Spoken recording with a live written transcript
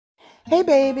Hey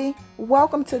baby,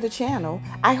 welcome to the channel.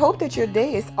 I hope that your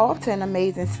day is off to an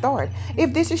amazing start.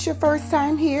 If this is your first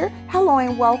time here, hello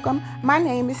and welcome. My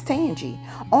name is Tangie.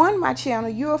 On my channel,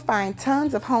 you will find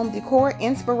tons of home decor,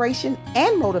 inspiration,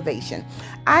 and motivation.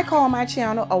 I call my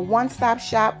channel a one-stop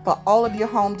shop for all of your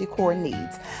home decor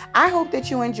needs. I hope that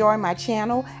you enjoy my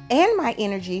channel and my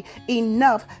energy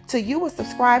enough so you will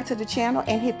subscribe to the channel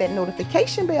and hit that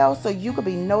notification bell so you can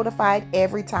be notified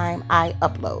every time I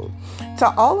upload.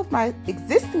 To all of my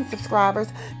existing subscribers,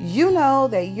 you know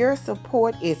that your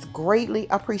support is greatly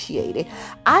appreciated.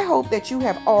 I hope that you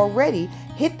have already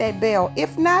hit that bell.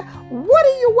 If not, what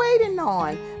are you waiting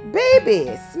on?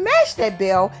 Baby, smash that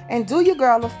bell and do your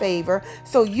girl a favor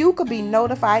so you could be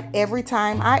notified every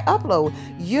time I upload.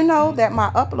 You know that my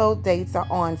upload dates are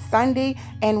on Sunday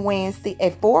and Wednesday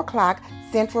at 4 o'clock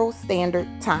Central Standard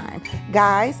Time.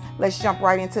 Guys, let's jump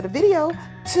right into the video.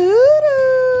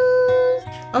 Toodles!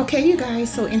 Okay, you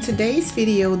guys, so in today's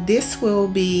video, this will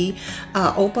be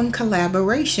open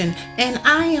collaboration, and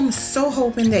I am so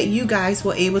hoping that you guys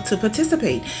were able to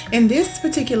participate in this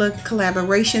particular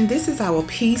collaboration. This is our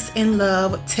Peace and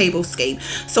Love Tablescape.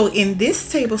 So in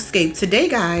this Tablescape today,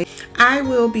 guys, I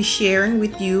will be sharing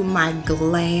with you my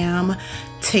Glam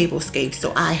Tablescape.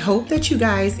 So I hope that you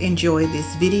guys enjoy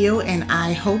this video, and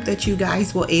I hope that you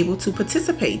guys were able to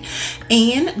participate.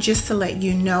 And just to let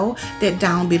you know that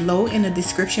down below in the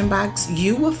description box,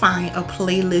 you will find a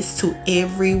playlist to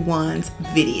everyone's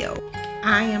video.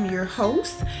 I am your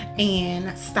host,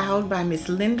 and Styled by Miss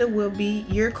Linda will be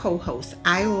your co-host.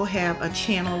 I will have a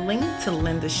channel link to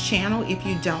Linda's channel. If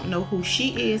you don't know who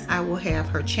she is, I will have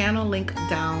her channel link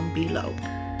down below.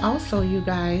 Also, you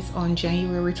guys, on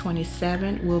January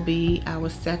 27th will be our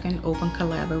second open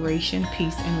collaboration,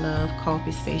 Peace and Love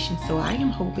Coffee Station. So I am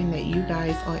hoping that you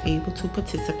guys are able to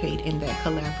participate in that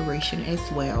collaboration as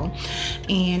well.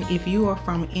 And if you are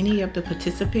from any of the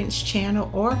participants' channel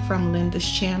or from Linda's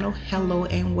channel, hello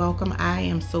and welcome. I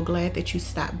am so glad that you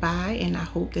stopped by, and I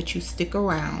hope that you stick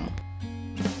around.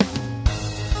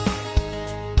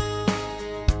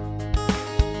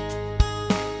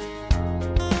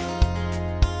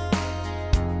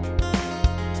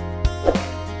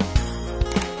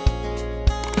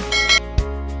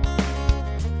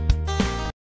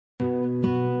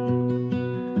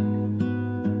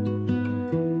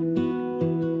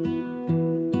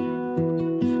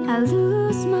 I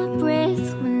lose my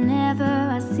breath whenever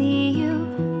I see you.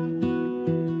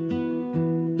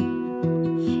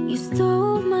 You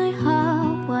stole my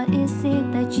heart, what is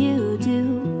it that you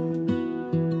do?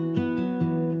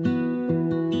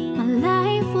 My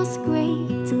life was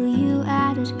great till you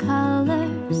added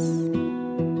colors.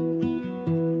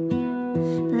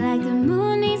 Like the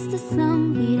moon needs the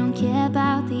sun, we don't care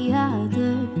about the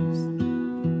others.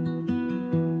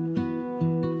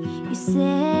 You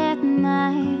set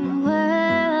my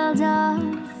world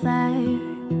on fire.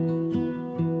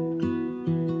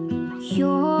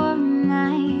 You're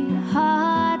my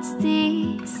heart's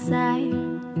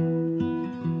desire.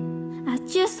 I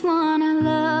just wanna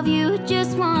love you,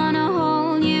 just wanna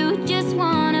hold you, just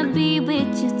wanna be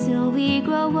with you till we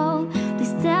grow old.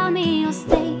 Please tell me you'll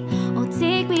stay or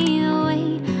take me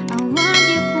away. I want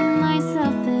you for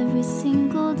myself every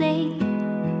single day.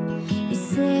 You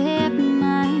set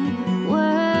my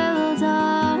world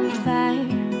on fire.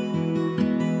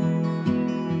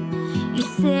 You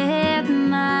set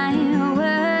my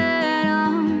world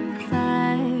on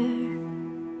fire.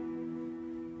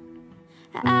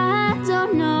 I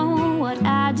don't know what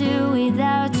I'd do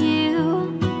without you.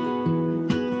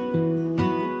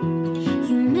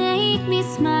 You make me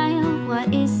smile,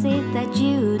 what is it that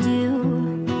you do?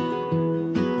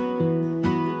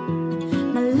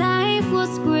 My life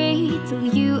was great till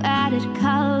you added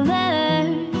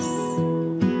colors.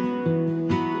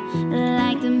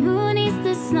 Like the moon is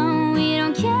the snow, we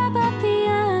don't care about the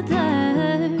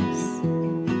others.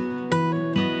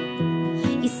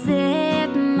 You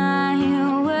set my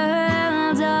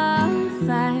world on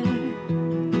fire.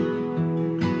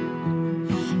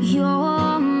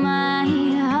 You're my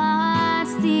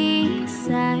heart's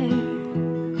desire.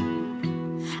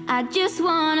 I just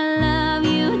wanna love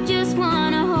you, just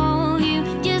wanna hold you,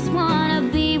 just wanna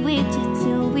be with you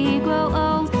till we grow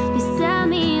old. Please tell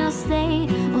me you'll stay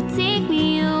or take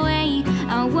me away.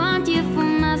 I want you for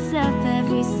myself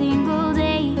every single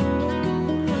day.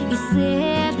 You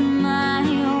set my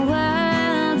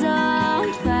world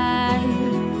on fire.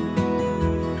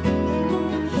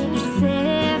 You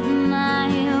set my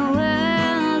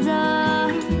world on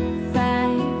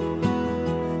fire.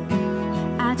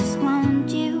 I just want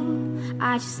you,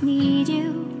 I just need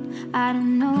you. I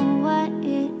don't know what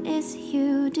it is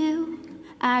you do.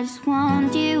 I just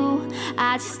want you,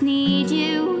 I just need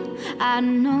you. I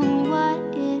know what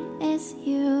it is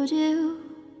you do.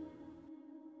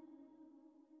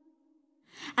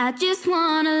 I just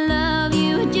wanna love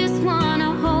you, just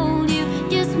wanna hold you,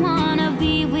 just wanna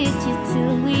be with you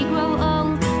till we grow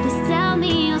old. Just tell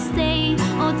me you'll stay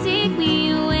or take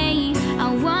me away.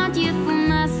 I want you for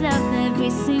myself every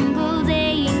single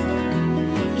day.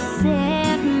 You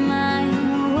set my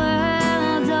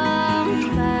world on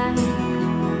fire.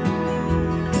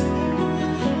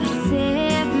 You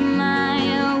set my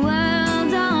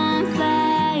world on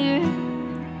fire.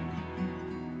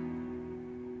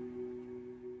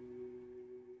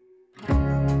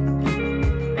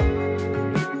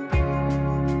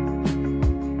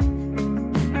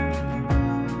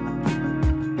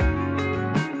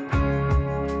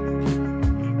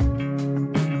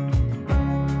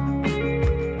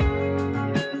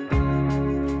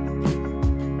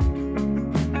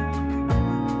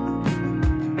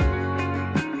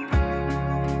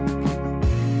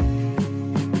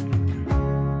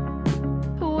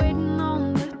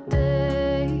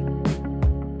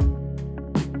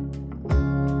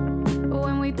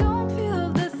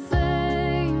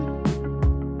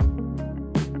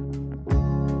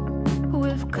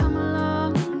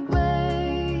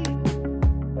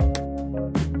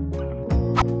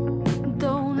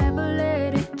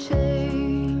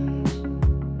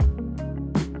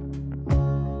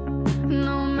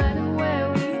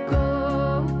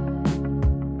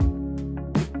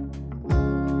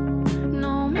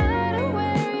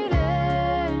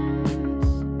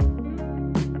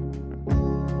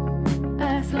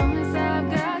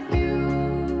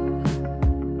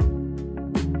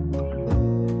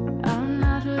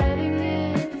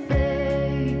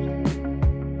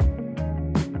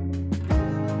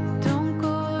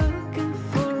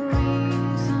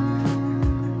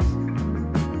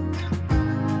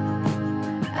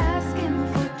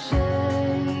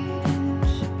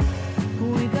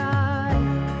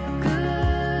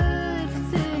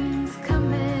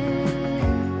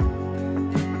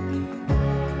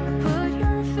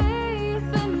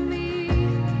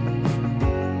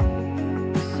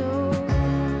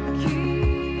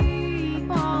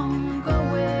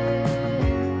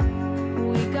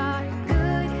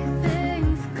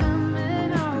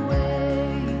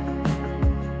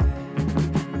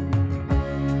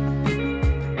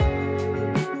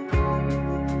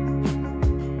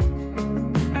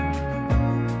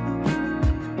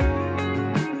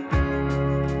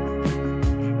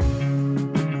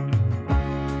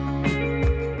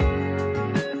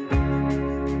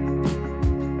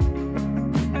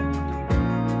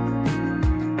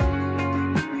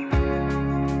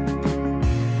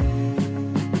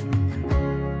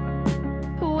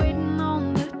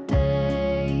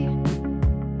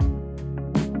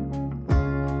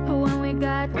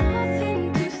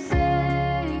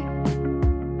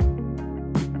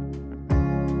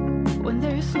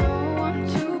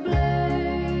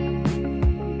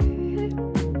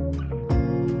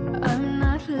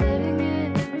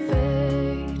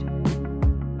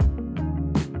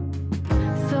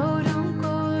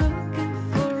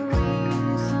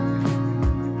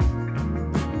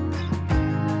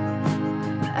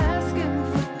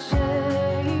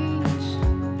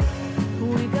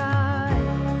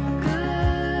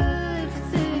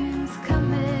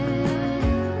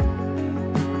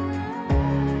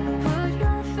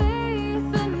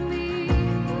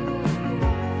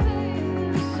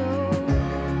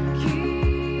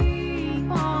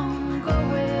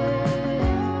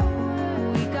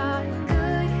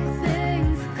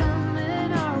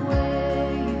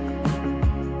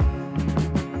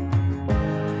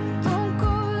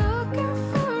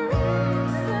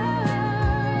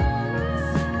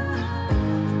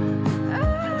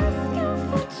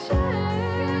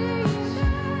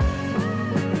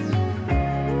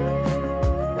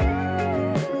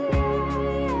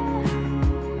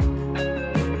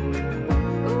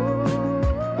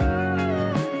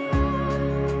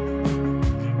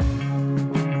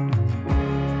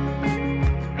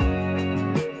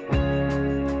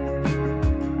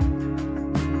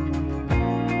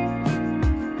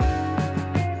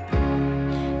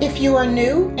 If you are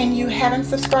new and you haven't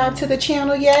subscribed to the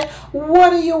channel yet,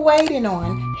 what are you waiting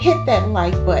on? Hit that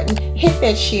like button, hit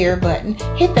that share button,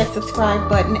 hit that subscribe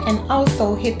button, and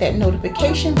also hit that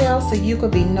notification bell so you can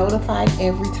be notified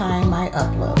every time I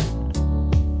upload.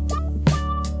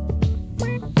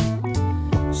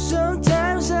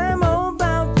 Sometimes I'm all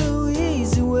about the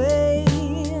easy way.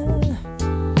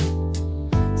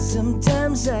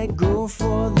 Sometimes I go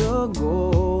for the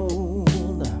gold.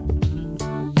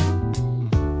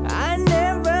 I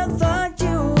never thought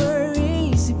you were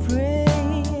easy prey.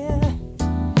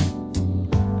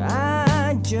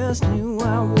 just knew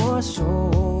I was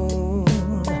sold.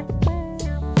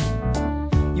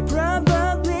 You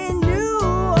probably knew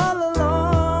all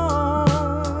along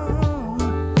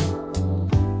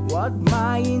what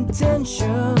my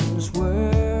intentions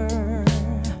were.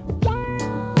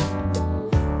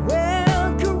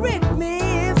 Well, correct me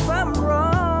if I'm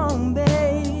wrong,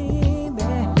 baby.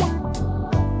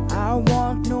 I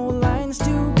want no lines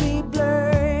to be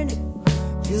blurred,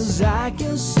 'cause I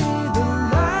can see the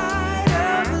light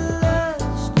of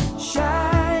lust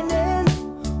shining,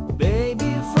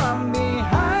 baby, from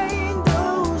behind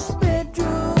those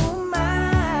bedroom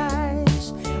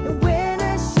eyes. And when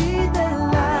I see the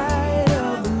light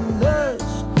of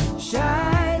lust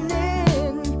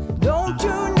shining, don't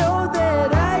you know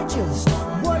that I just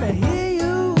wanna hear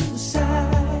you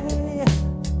sigh?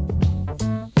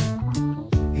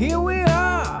 Here we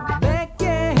are, back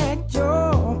at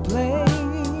your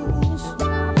place.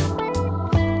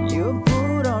 You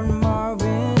put on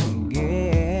Marvin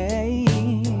Gaye.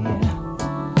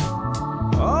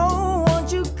 Oh,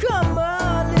 won't you come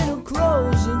a little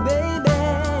closer, baby?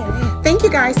 Thank you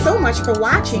guys so much for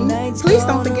watching. Please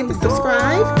don't forget to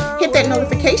subscribe, hit that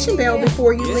notification bell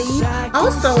before you leave.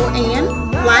 Also, and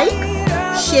like,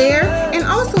 share, and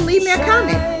also leave me a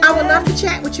comment. I would love to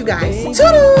chat with you guys.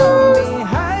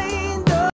 Toodles!